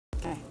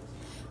Okay.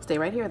 Stay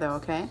right here though,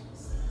 okay?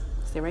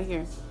 Stay right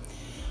here.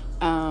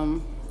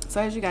 So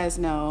as you guys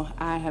know,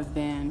 I have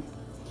been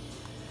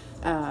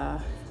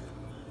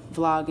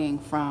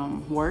vlogging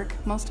from work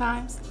most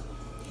times.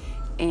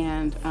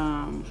 And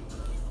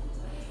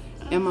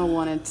Emma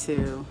wanted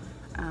to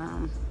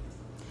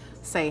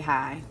say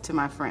hi to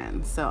my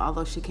friends. So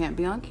although she can't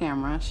be on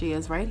camera, she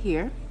is right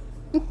here.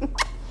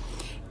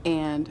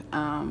 And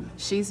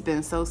she's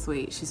been so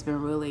sweet. She's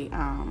been really,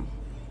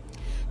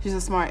 she's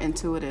a smart,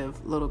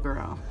 intuitive little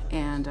girl.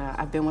 And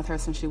I've been with her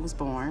since she was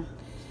born.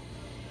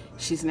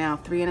 She's now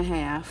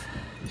 3.5.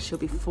 She'll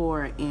be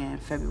 4 in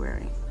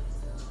February.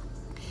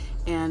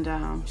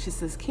 And she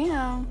says,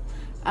 Kim,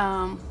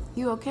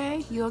 you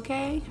okay? You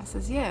okay? I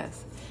says,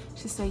 yes.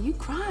 She said, you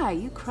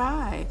cry.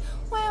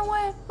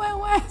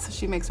 Wah. So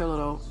she makes her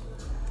little,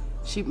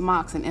 she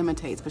mocks and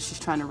imitates, but she's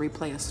trying to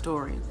replay a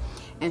story.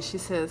 And she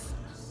says,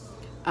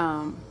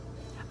 I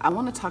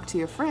want to talk to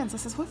your friends. I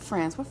says, what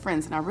friends? What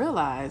friends? And I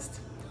realized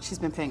she's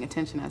been paying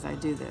attention as I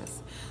do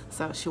this.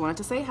 So she wanted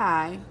to say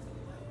hi.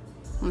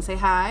 Want to say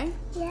hi?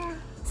 Yeah.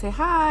 Say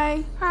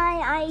hi.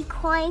 Hi, I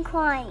crying.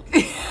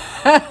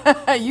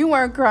 You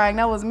weren't crying.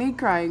 That was me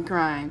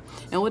crying.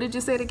 And what did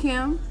you say to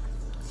Kim?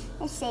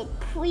 I said,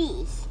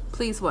 please.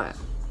 Please what?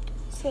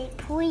 Say,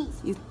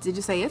 please. Did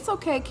you say, it's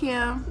okay,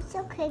 Kim? It's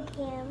okay,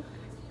 Kim.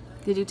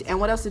 Did you? And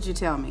what else did you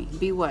tell me?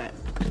 Be what?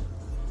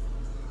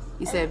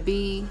 You said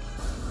be...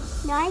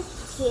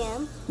 Nice,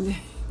 Kim.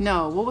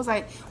 No,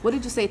 what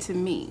did you say to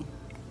me?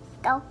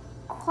 Don't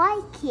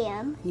cry,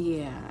 Kim.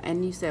 Yeah,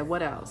 and you said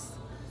what else?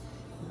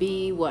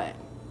 Be what?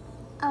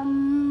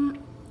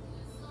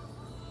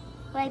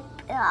 Wipe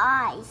your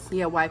eyes.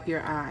 Yeah, wipe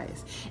your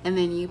eyes. And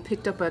then you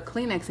picked up a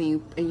Kleenex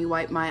and you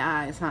wiped my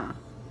eyes, huh?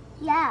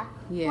 Yeah.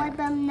 Yeah. Wipe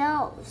your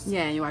nose.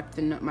 Yeah, and you wiped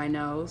my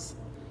nose.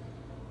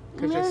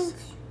 Because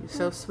you're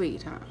so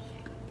sweet, huh?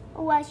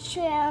 What's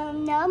your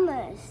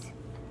numbers?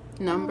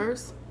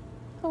 Numbers?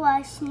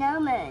 What's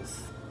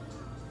numbers?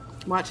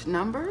 Watch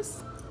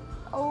numbers?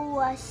 Oh,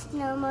 what's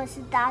numbers,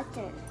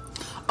 doctor?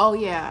 Oh,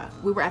 yeah.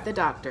 We were at the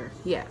doctor.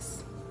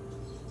 Yes.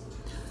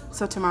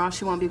 So tomorrow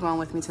she won't be going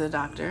with me to the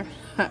doctor.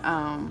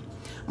 I'm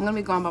going to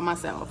be going by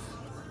myself.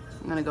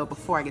 I'm going to go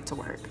before I get to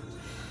work.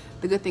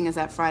 The good thing is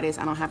that Fridays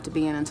I don't have to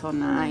be in until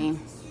 9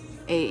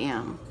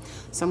 a.m.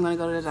 So I'm going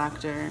to go to the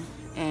doctor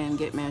and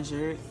get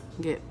measured,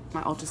 get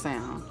my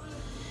ultrasound,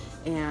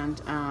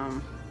 and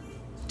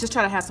just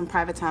try to have some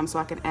private time so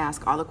I can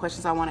ask all the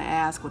questions I want to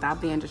ask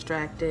without being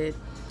distracted.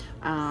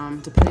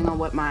 Depending on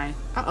what my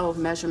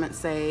measurements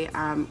say,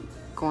 I'm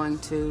going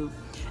to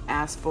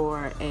ask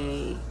for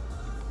a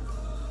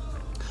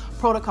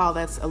protocol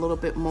that's a little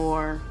bit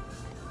more,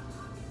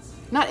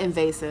 not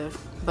invasive,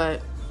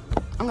 but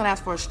I'm going to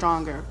ask for a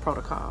stronger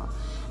protocol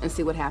and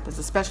see what happens,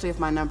 especially if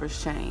my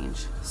numbers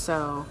change.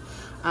 So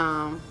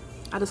I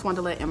just wanted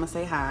to let Emma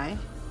say hi,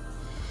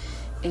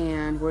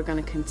 and we're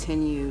going to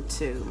continue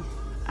to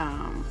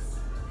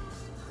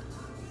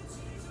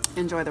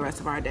enjoy the rest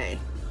of our day.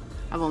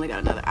 I've only got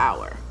another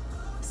hour,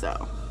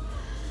 so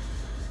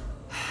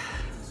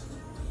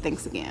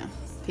thanks again.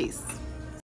 Peace.